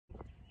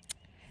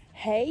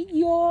Hey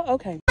y'all,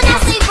 okay. When I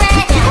say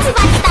red,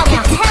 everybody stop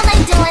now. The hell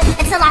they doing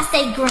until I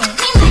say green.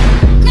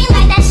 Green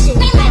like that shit.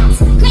 Green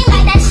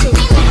like that shit.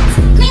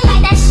 Green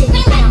like that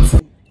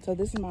shit. So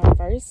this is my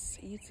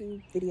first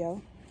YouTube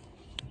video,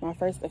 my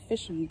first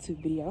official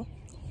YouTube video.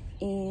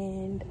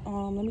 And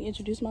let me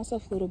introduce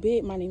myself a little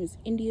bit. My name is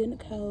India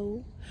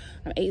Nicole.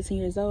 I'm 18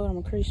 years old. I'm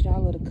a Christian. I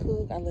love to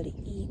cook. I love to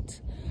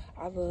eat.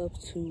 I love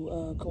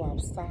to go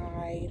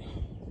outside.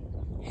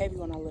 Heavy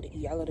when I love to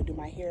eat. I love to do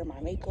my hair, my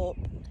makeup.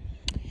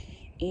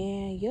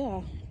 And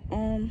yeah, I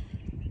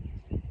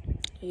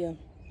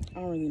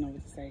don't really know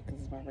what to say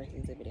because it's my first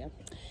YouTube video.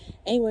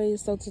 Anyway,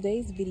 so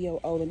today's video,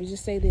 let me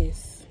just say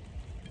this.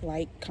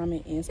 Like,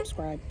 comment, and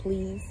subscribe,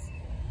 please.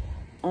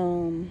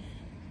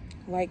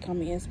 Like,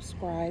 comment, and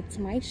subscribe to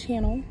my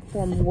channel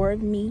for more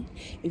of me.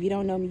 If you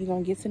don't know me, you're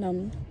gonna get to know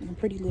me. I'm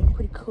pretty lit,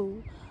 pretty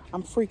cool.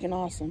 I'm freaking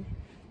awesome,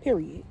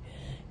 period.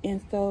 And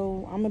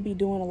so I'm gonna be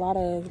doing a lot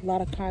of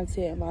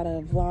content, a lot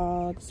of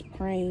vlogs,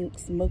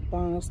 pranks,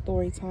 mukbang,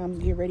 story times,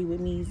 get ready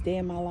with me, day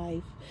in my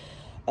life,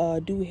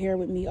 do hair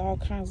with me, all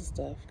kinds of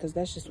stuff, because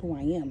that's just who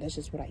I am. That's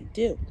just what I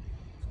do.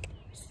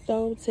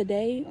 So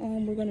today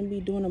we're gonna be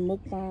doing a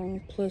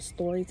mukbang plus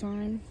story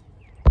time.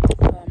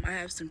 I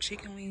have some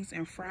chicken wings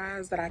and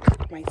fries that I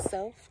cook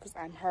myself because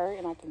I'm her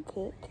and I can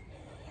cook.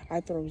 I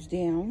throws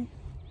down.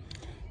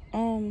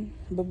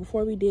 But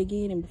before we dig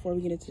in and before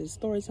we get into the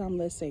story time,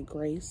 let's say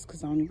grace,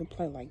 because I don't even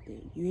play like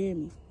that. You hear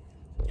me?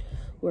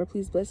 Lord,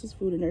 please bless this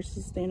food and nurse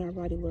to sustain our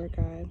body, Lord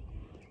God.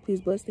 Please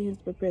bless the hands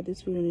to prepare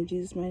this food, and in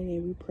Jesus' mighty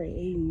name we pray.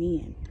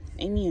 Amen.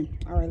 Amen.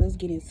 All right, let's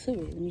get into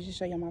it. Let me just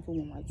show y'all my food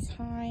one more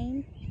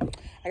time.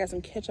 I got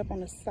some ketchup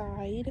on the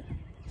side,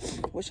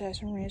 which has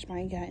some ranch I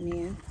ain't gotten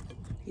in.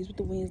 Here's what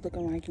the wings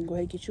looking like. You can go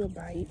ahead and get you a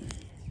bite.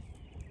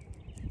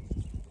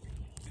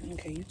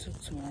 Okay, you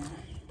took too long.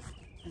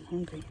 I'm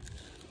hungry.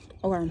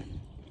 Okay,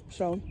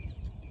 so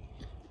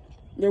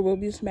there will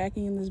be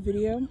smacking in this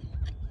video.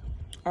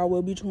 I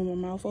will be chewing my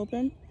mouth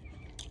open.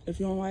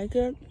 If you don't like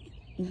it,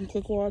 you can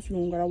click off. You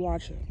don't gotta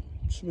watch it.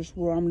 So this is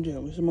what I'm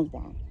gonna do. It's a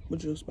mukbang.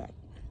 What you expect?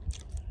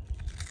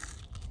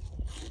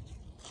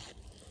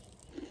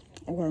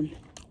 Okay,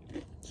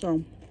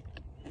 so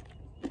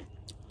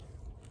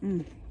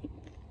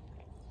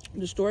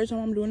the story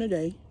time I'm doing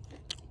today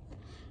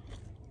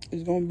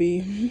is gonna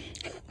be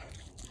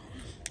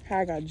how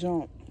I got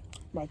jumped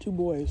by two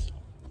boys.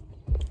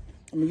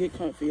 I'm gonna get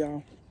comfy,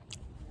 y'all.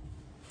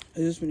 It's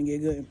just gonna get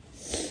good.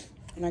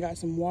 And I got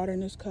some water in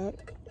this cup.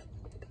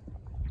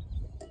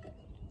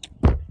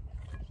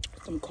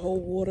 Some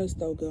cold water,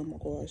 so good, oh my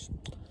gosh.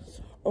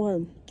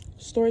 Okay,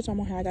 story time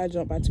on how I got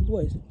jumped by two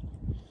boys.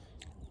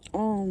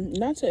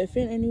 Not to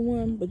offend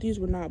anyone, but these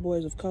were not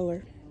boys of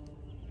color.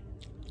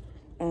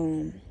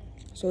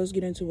 So let's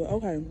get into it.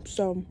 Okay,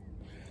 so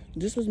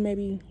this was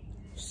maybe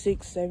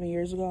 6, 7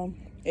 years ago,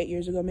 8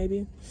 years ago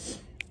maybe,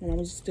 when I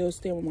was still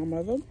staying with my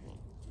mother.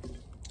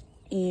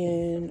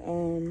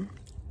 And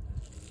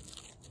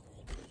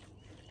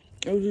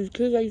it was these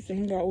kids I used to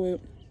hang out with.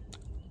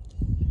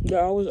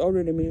 They're always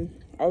older than me.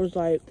 I was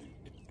like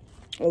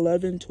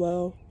 11,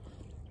 12.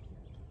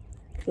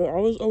 So I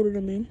was older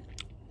than me,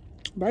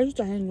 but I used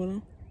to hang with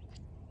them.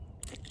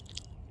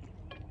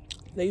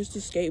 They used to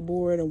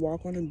skateboard and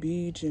walk on the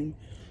beach and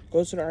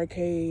go to the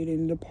arcade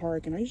and the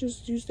park. And I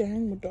just used to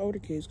hang with the older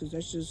kids because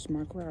that's just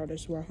my crowd.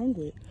 That's who I hung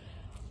with.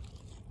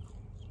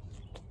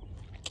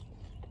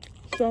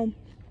 So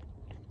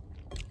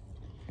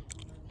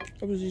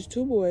it was these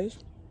two boys.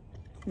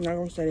 I'm not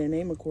going to say their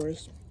name, of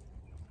course,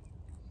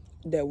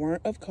 that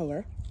weren't of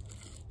color.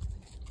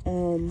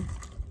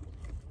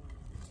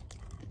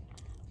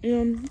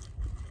 And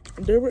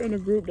they were in a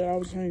group that I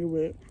was hanging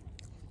with.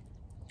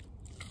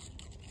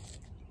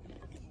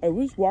 And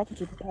we was walking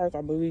to the park,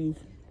 I believe.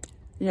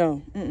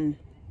 No, we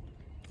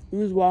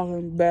was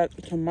walking back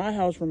to my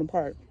house from the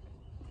park.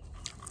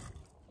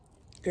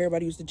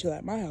 Everybody used to chill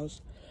at my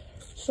house.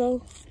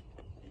 So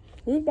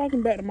we was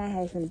walking back to my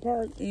house from the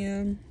park,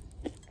 and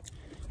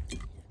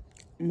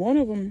one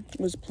of them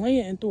was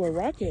playing and threw a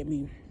rock at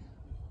me.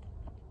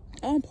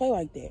 I don't play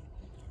like that.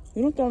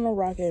 You don't throw no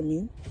rock at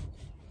me.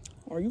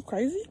 Are you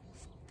crazy?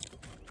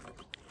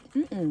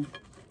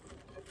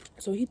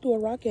 So he threw a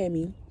rock at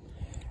me,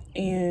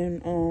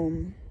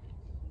 and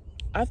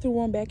I threw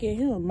one back at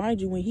him.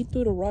 Mind you, when he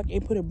threw the rock,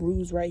 it put a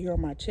bruise right here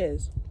on my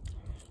chest.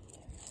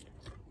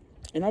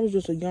 And I was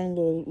just a young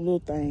little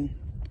thing.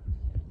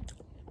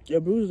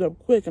 It bruised up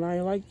quick, and I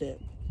ain't like that.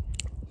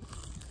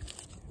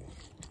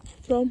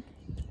 So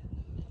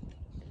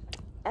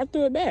I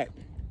threw it back,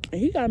 and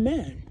he got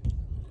mad.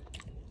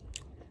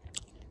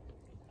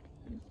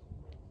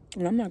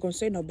 And I'm not gonna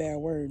say no bad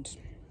words.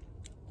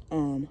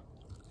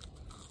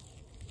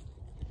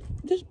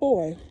 This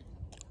boy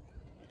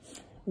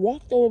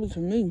walked over to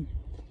me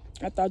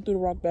after I threw the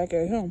rock back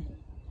at him,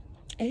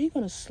 and he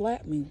gonna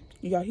slap me.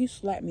 Y'all, he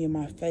slapped me in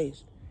my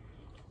face.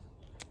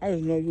 I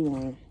just know you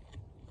lying.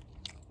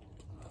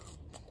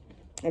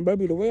 And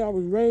baby, the way I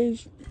was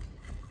raised,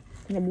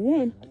 number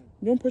one,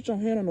 you don't put your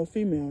hand on no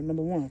female,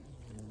 number one.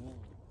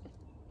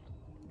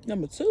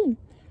 Number two,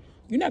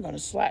 You're not gonna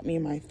slap me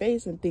in my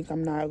face and think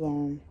I'm not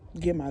gonna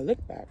get my lick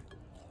back.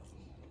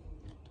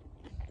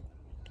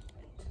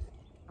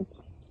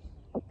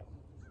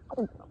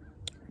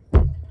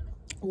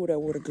 Oh, that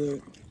water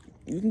good.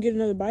 You can get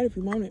another bite if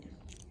you want it.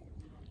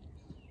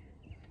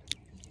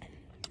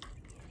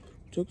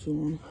 Took too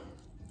long.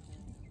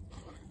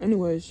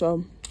 Anyway,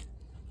 so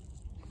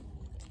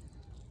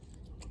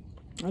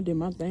I did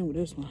my thing with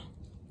this one.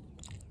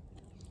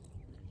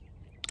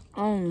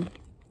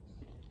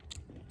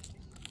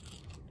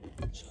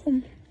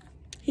 So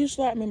he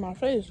slapped me in my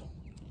face.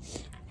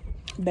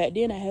 Back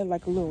then I had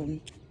like a little,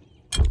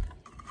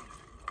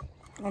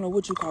 I don't know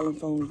what you call them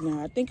phones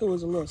now. I think it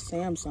was a little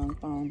Samsung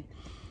phone.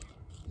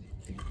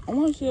 I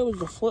want to say it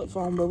was a flip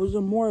phone, but it was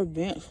a more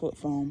advanced flip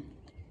phone.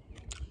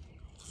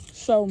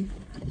 So,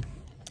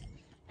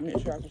 make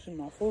sure I can see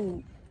my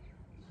food.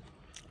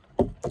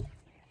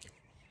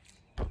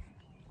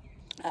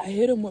 I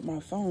hit him with my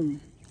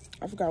phone.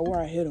 I forgot where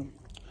I hit him.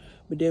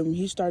 But then when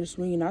he started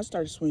swinging, I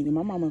started swinging.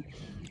 My mama,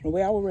 the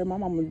way I was raised, my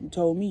mama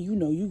told me, you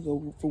know, you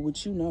go for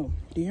what you know.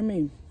 Do you hear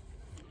me?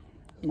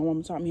 My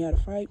mama taught me how to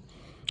fight.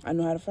 I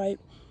know how to fight.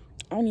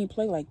 I don't even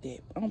play like that.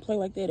 I don't play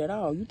like that at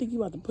all. You think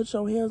you about to put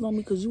your hands on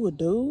me because you a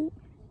dude?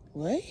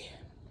 What?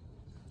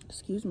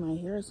 Excuse my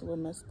hair, it's a little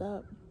messed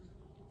up.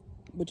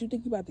 But you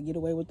think you about to get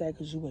away with that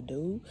because you a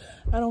dude?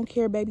 I don't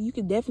care, baby. You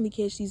can definitely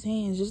catch these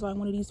hands just like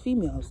one of these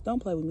females. Don't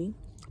play with me.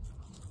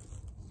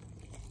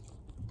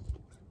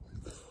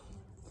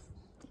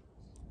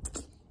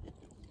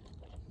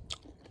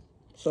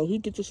 So he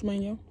gets to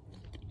swing you.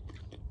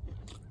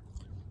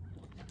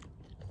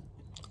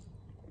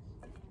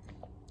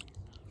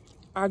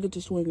 I get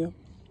to swing you.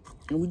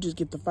 And we just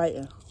get to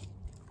fighting.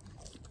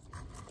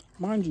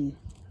 Mind you,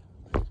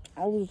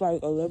 I was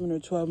like 11 or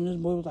 12 and this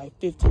boy was like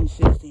 15,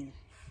 16.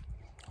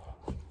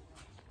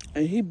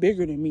 And he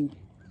bigger than me.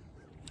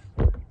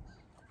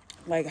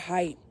 Like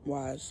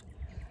height-wise.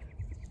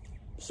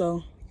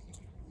 So,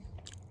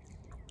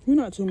 you're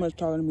not too much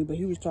taller than me, but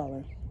he was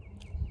taller.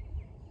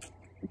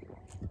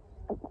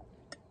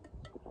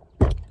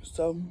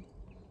 So,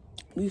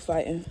 we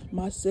fighting.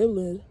 My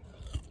siblings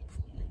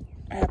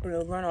happened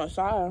to run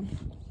outside.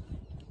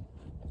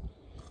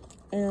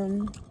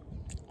 And,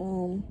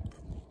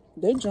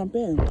 they jump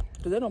in.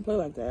 Because they don't play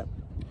like that.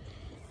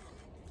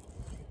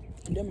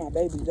 They're my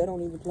babies. They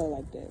don't even play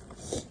like that.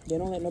 They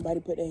don't let nobody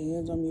put their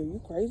hands on me. Are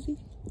you crazy?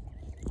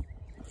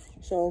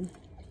 So,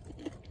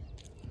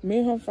 me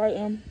and him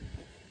fighting.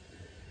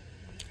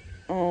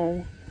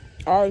 I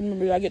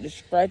remember I get to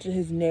scratching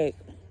his neck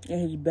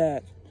and his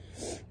back.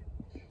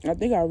 I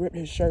think I ripped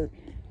his shirt.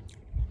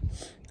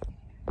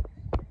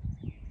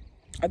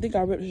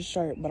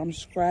 But I'm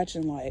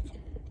scratching him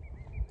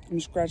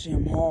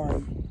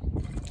hard.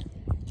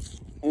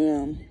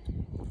 And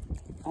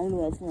I don't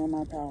know if it's on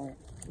my power.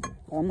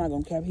 But I'm not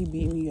gonna cap, he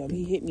beat me up.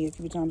 He hit me a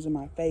few times in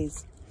my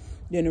face.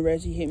 Then the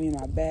rest, he hit me in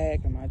my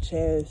back and my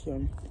chest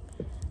and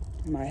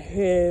my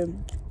head.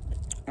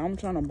 I'm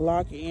trying to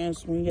block it and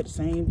swing at the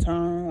same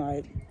time.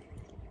 Like,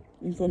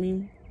 you feel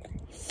me?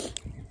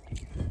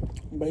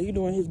 But he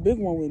doing his big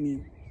one with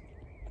me.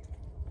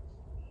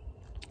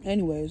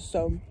 Anyways,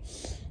 so,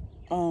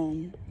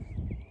 I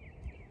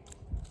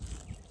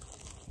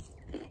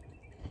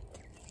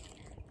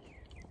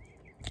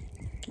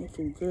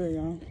feel good,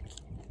 y'all.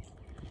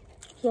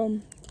 So,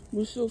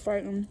 we're still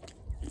fighting.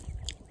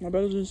 My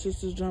brothers and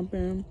sisters jump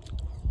in.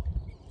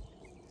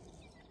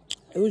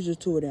 It was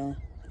just two of them,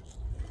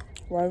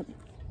 right?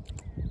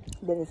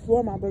 But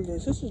before my brothers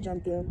and sisters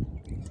jumped in,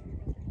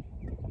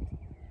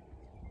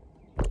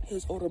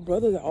 his older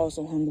brother that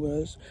also hung with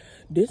us,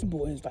 this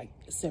boy is like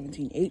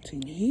 17,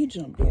 18. He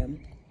jumped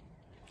in.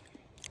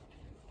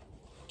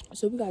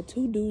 So we got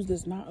two dudes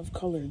that's not of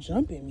color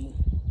jumping me.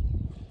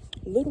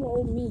 Little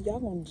old me, y'all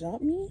gonna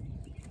jump me?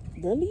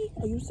 Really?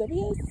 Are you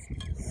serious?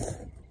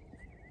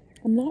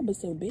 I'm not but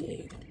so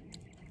big.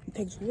 It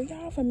takes really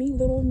y'all for me,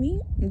 little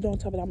me. And on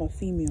top of that, I'm a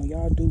female.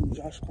 Y'all dudes,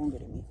 y'all stronger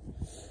than me.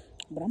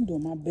 But I'm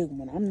doing my big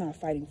one. I'm not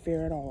fighting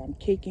fair at all. I'm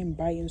kicking,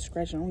 biting,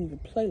 scratching. I don't even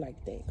play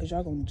like that. Because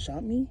y'all gonna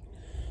jump me?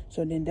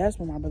 So then that's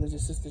when my brothers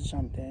and sisters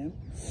jumped in.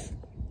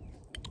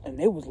 And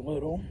they was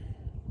little.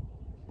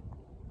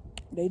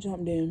 They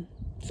jumped in.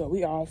 So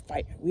we all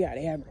fighting. We out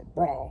there having a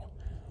brawl.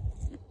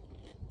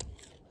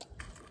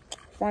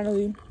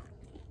 Finally,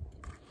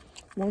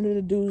 one of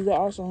the dudes that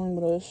also hung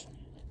with us,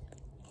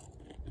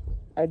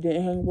 I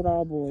didn't hang with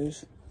all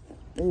boys.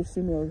 There was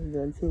females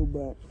there too,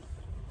 but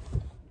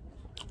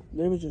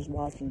they was just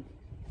watching.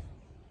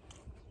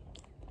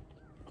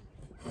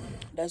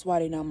 That's why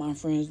they not my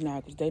friends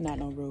now, because they not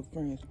no real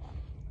friends.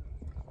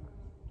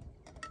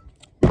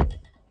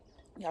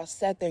 Y'all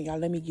sat there, y'all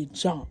let me get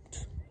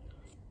jumped.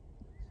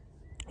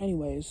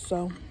 Anyways,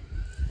 so,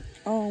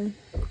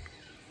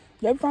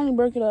 they finally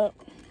break it up,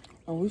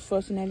 and we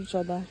fussing at each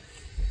other.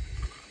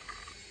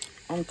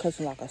 I'm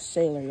cussing like a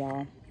sailor,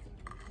 y'all.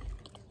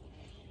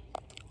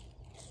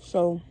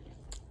 So,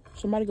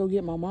 somebody go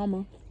get my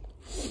mama,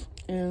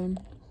 and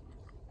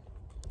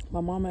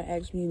my mama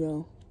asked me,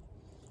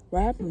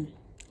 what happened?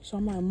 So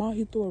I'm like, Mom,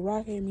 he threw a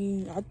rock at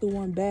me. I threw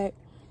one back.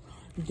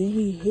 Then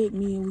he hit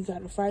me and we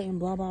got to fighting,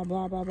 blah, blah,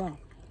 blah, blah, blah.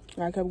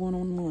 And I kept going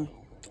on and on.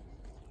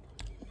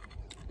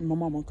 My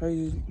mama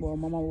crazy. Well,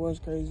 my mama was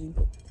crazy.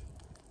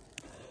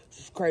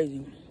 She's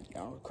crazy.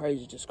 Y'all,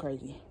 crazy, just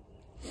crazy.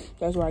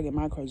 That's where I get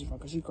my crazy from,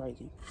 because she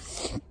crazy.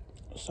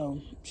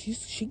 So,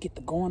 she get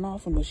the going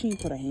off him, but she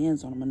didn't put her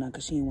hands on him or nothing,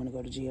 because she didn't want to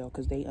go to jail,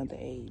 because they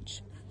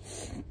underage.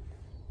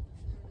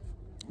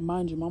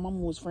 Mind you, my mama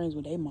was friends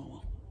with their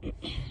mama.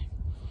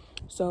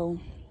 So,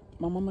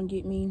 my mama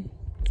get me,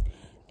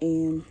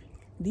 and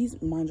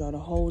mind y'all, the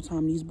whole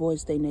time, these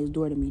boys stay next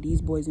door to me.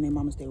 These boys and their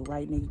mama stay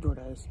right next door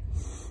to us.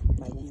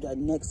 Like, the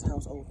next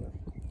house over.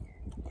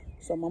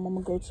 So, my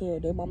mama go to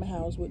their mama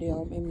house with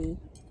them and me.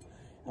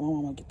 And my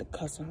mama get to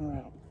cussing her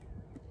out.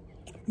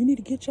 You need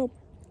to get your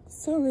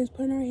servants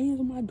putting her hands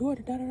on my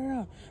daughter, da da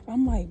da.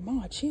 I'm like,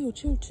 Mama, chill.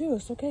 It's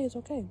okay.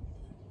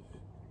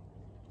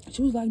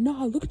 She was like,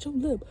 nah, look at your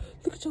lip.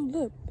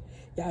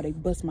 Y'all, they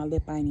bust my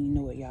lip. I didn't even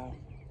know it, y'all.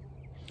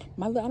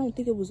 My lip, I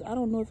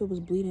don't know if it was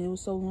bleeding. It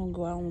was so long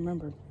ago, I don't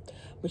remember.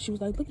 But she was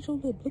like, look at your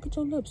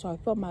lip. So I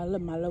felt my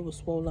lip was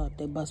swole up.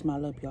 They bust my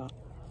lip, y'all.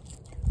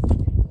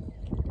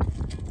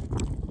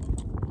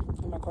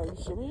 I'm like, are you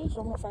serious?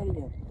 I'm gonna fight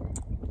again.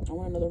 I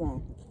want another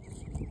round.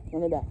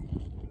 Run it back.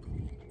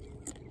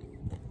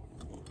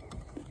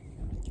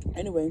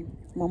 Anyway,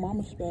 my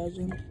mama's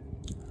spazzing.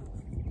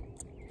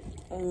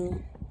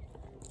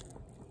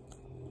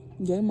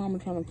 Their mama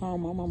trying to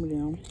calm my mama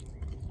down.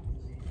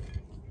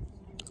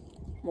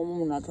 My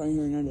mama not trying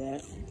to hear none of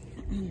that.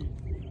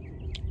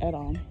 At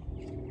all.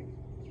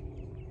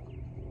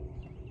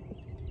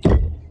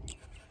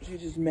 She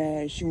just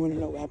mad. She wanna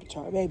know what happened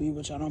to her baby,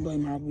 which I don't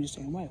blame her. I'll be the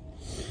same way.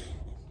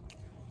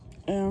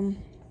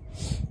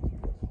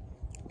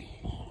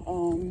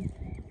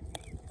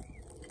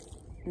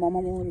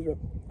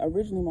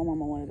 Originally my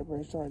mama wanted to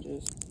press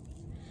charges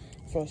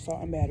for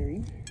assault and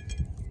battery,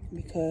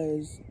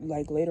 because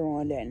like later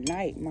on that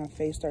night, my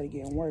face started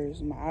getting worse.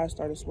 My eyes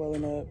started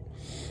swelling up.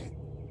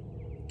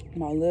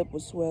 My lip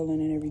was swelling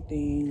and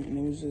everything, and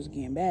it was just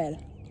getting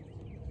bad.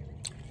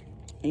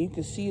 And you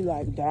could see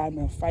like that I've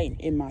been fighting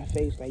in my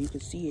face, like you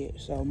could see it.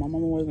 So my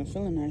mama wasn't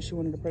feeling that. She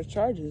wanted to press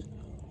charges.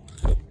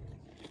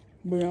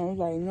 But I was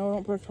like, no,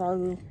 don't press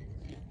charges.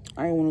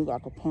 I ain't want to look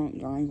like a punk,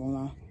 y'all, I ain't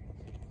gonna lie.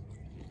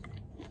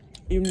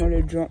 Even though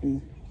they jumped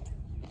me.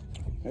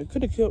 They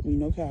could have killed me,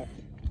 no cap.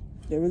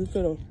 They really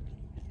could have.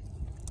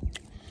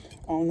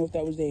 I don't know if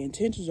that was their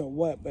intentions or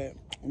what, but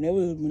when they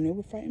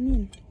were fighting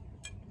me,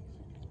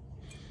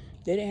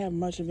 they didn't have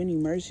much of any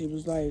mercy. It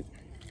was like,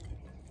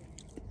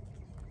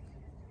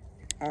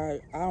 I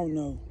don't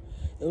know.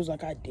 It was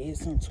like I did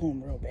something to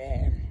them real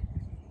bad.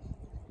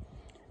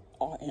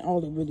 And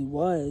all it really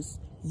was,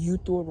 you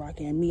threw a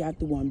rock at me, I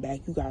threw one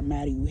back. You got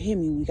mad and you hit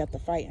me, we got the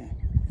fighting.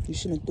 You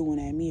shouldn't have threw one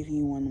at me if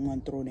you weren't the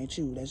one throwing at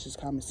you. That's just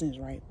common sense,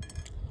 right?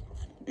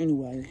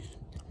 Anyway,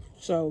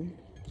 so,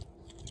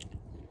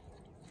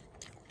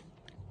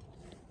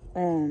 I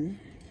didn't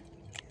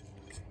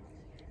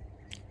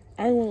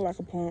want to like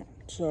a punk,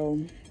 so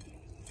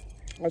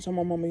I told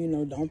my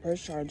mama, don't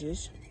press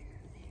charges.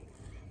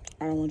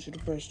 I don't want you to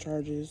press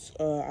charges.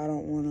 I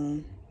don't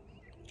want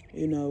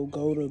to,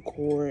 go to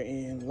court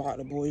and lock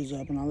the boys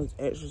up and all this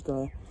extra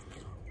stuff.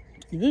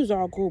 This is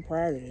all cool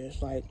prior to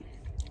this. Like,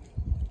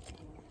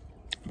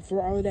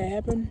 before all of that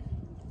happened,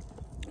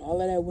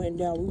 all of that went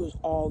down, we was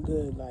all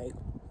good. Like,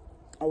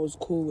 I was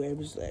cool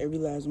with every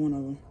last one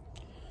of them.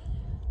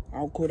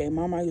 I was cool with their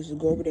mama. I used to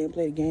go over there and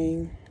play the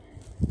game.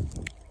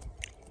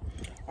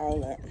 All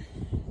that.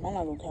 I'm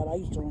not gonna count. I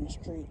used to run the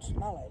streets.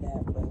 Not like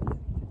that, but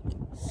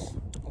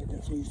I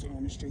definitely used to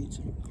run the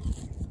streets.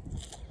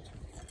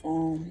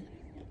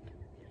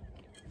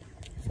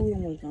 Food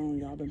almost gone,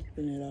 y'all. I've been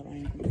picking it up. I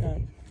ain't gonna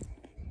count.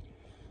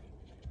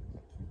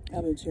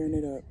 I've been tearing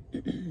it up. I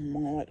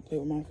don't like to play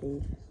with my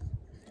food.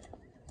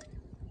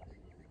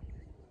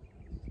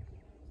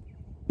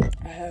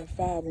 I have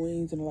 5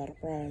 wings and a lot of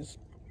fries.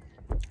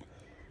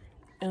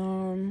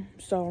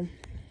 So,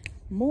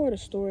 more of the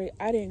story,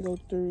 we didn't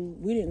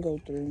go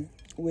through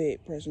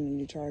with pressing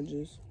any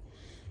charges.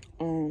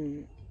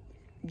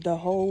 The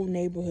whole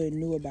neighborhood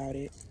knew about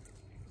it.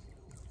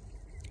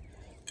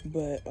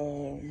 But,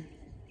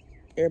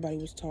 everybody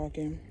was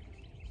talking.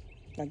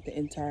 Like, the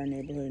entire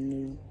neighborhood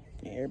knew.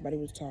 And everybody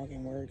was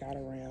talking, word got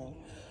around.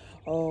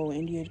 Oh,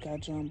 India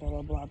got jumped, blah,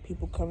 blah, blah.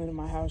 People coming to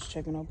my house,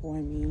 checking up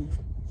on me.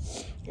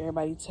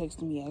 Everybody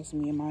texting me,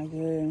 asking me, am I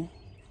good?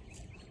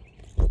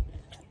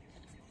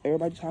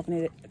 Everybody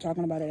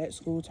talking about it at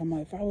school. Talking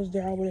about, if I was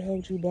there, I would have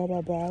helped you, blah,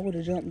 blah, blah. I would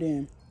have jumped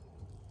in.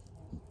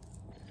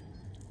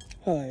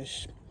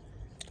 Hush.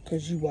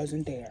 Because you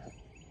wasn't there.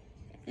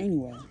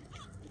 Anyway.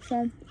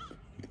 So,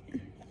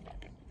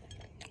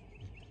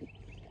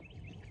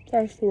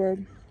 fast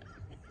forward.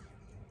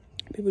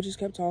 People just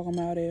kept talking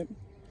about it.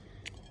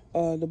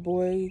 The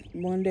boy,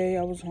 one day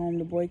I was home,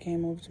 the boy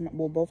came over to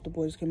both the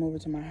boys came over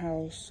to my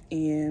house,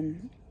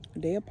 and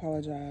they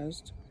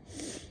apologized,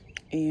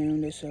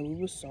 and they said we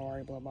were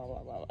sorry, blah, blah,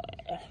 blah, blah,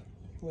 blah,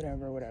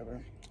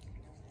 whatever.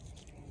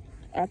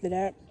 After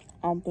that,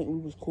 I don't think we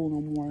was cool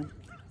no more.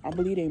 I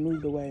believe they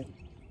moved away.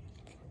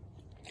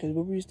 Because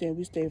where we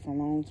stayed for a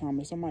long time,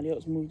 but somebody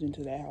else moved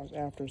into that house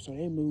after, so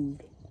they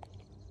moved.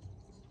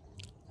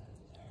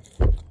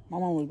 My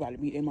mom was about to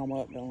beat their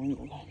mama up, though. I ain't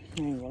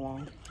gonna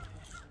lie.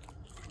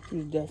 She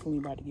was definitely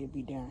about to get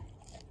beat down.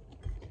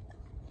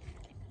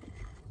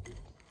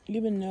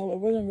 Even though it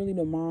wasn't really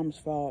the mom's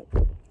fault.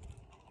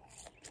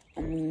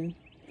 I mean,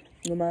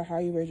 no matter how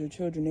you raise your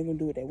children, they're gonna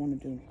do what they want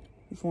to do.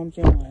 That's what I'm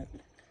saying, like.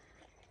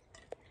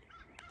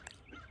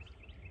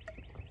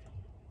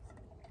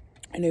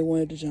 And they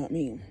wanted to jump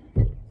me.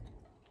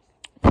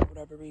 For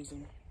whatever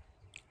reason.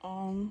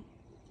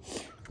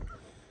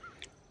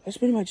 That's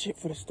pretty much it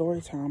for the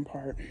story time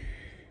part.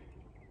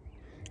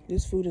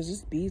 This food is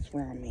just bees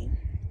around me.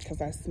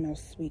 Because I smell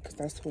sweet, because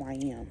that's who I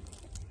am.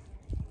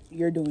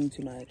 You're doing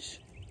too much.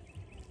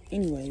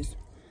 Anyways,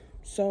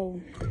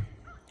 so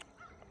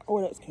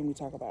what else can we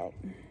talk about?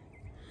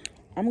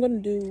 I'm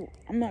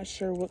not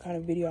sure what kind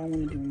of video I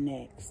want to do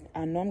next.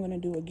 I know I'm going to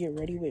do a get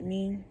ready with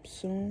me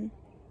soon.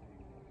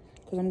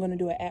 Because I'm going to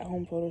do an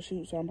at-home photo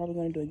shoot. So I'm probably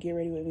going to do a get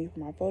ready with me for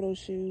my photo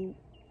shoot.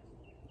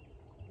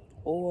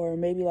 Or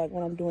maybe like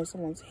when I'm doing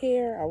someone's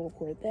hair, I'll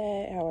record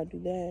that, how I do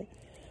that.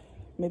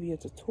 Maybe a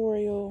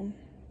tutorial.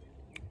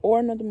 Or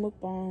another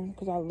mukbang,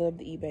 because I love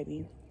to eat,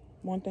 baby.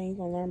 One thing you're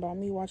going to learn about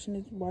me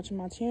watching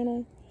my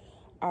channel,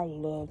 I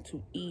love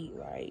to eat.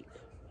 Like,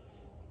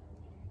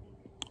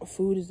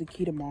 food is the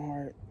key to my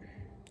heart.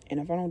 And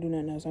if I don't do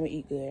nothing else, I'm going to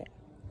eat good.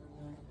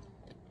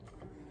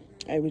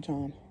 Every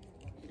time.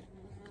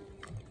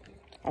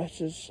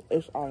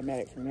 It's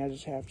automatic for me. I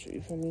just have to.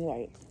 You feel me?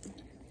 Like,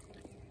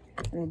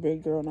 I'm a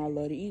big girl and I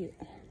love to eat.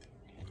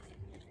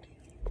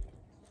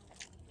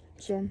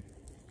 So,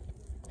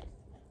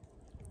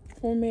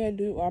 what may I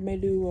do? I may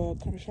do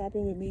come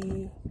shopping with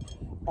me.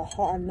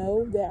 I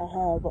know that I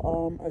have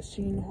a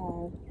Shein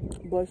haul,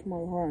 bless my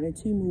heart, and a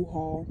Temu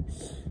haul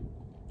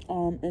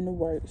in the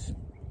works.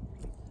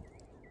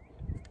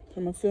 So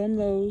I'm gonna film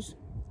those.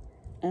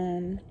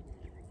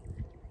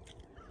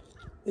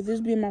 With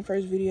this being my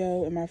first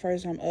video and my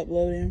first time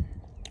uploading,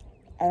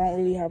 I don't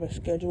really have a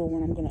schedule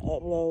when I'm gonna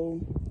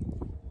upload,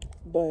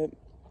 but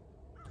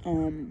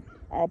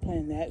I'll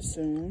plan that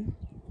soon.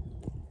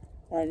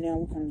 Right now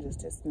we're kind of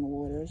just testing the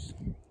waters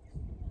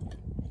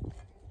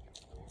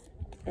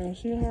and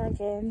see how it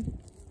goes.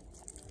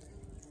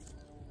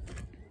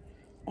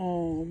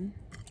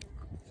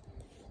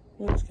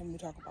 What else can we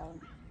talk about?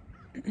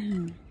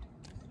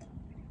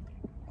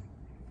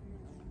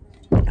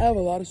 I have a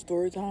lot of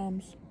story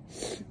times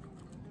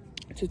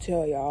to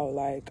tell y'all.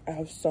 Like, I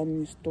have so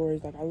many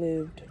stories. Like,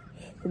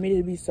 for me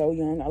to be so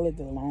young, I lived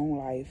a long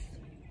life.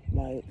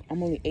 Like,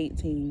 I'm only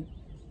 18.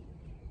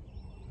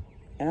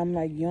 And I'm,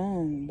 like,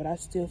 young, but I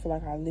still feel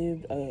like I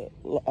lived a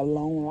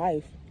long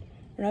life.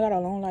 And I got a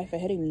long life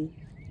ahead of me.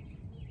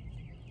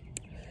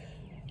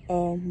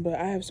 But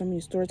I have so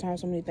many story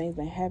times, so many things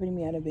that happened to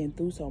me. I done been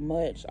through so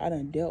much. I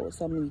done dealt with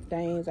so many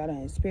things. I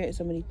done experienced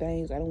so many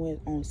things. I done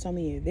went on so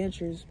many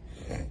adventures.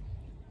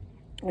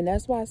 And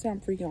that's why I say I'm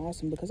freaking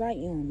awesome, because I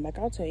am. Like,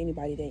 I'll tell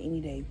anybody that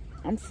any day.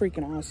 I'm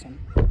freaking awesome.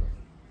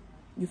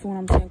 You feel what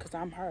I'm saying? Because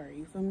I'm her.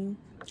 You feel me?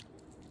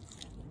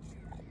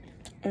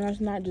 And that's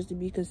not just to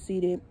be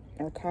conceited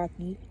or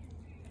cocky.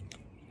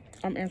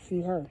 I'm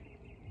actually her.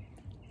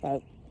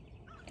 Like,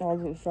 all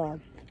of the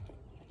side.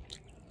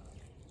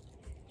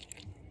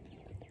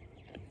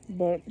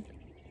 But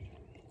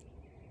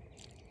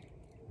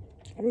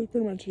that was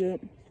pretty much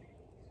it.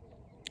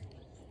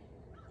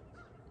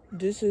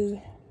 This is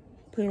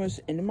pretty much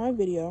the end of my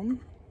video. I'm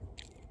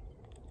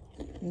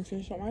gonna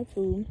finish up my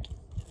food.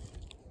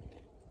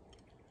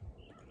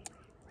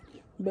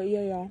 But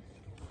yeah, y'all.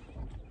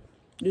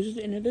 This is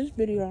the end of this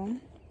video.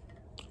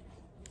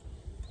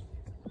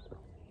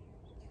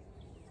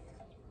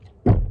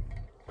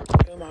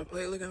 What my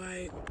plate looking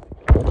like?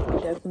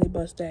 Definitely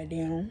bust that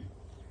down.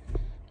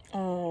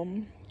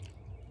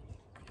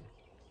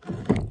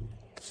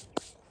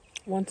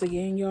 Once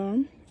again,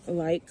 y'all,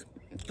 like,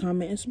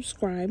 comment, and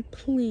subscribe,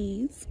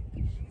 please.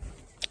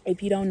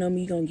 If you don't know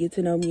me, you're gonna get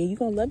to know me, and you're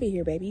gonna love it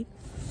here, baby.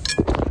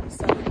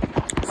 So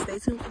stay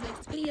tuned for the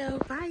next video.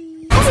 Bye.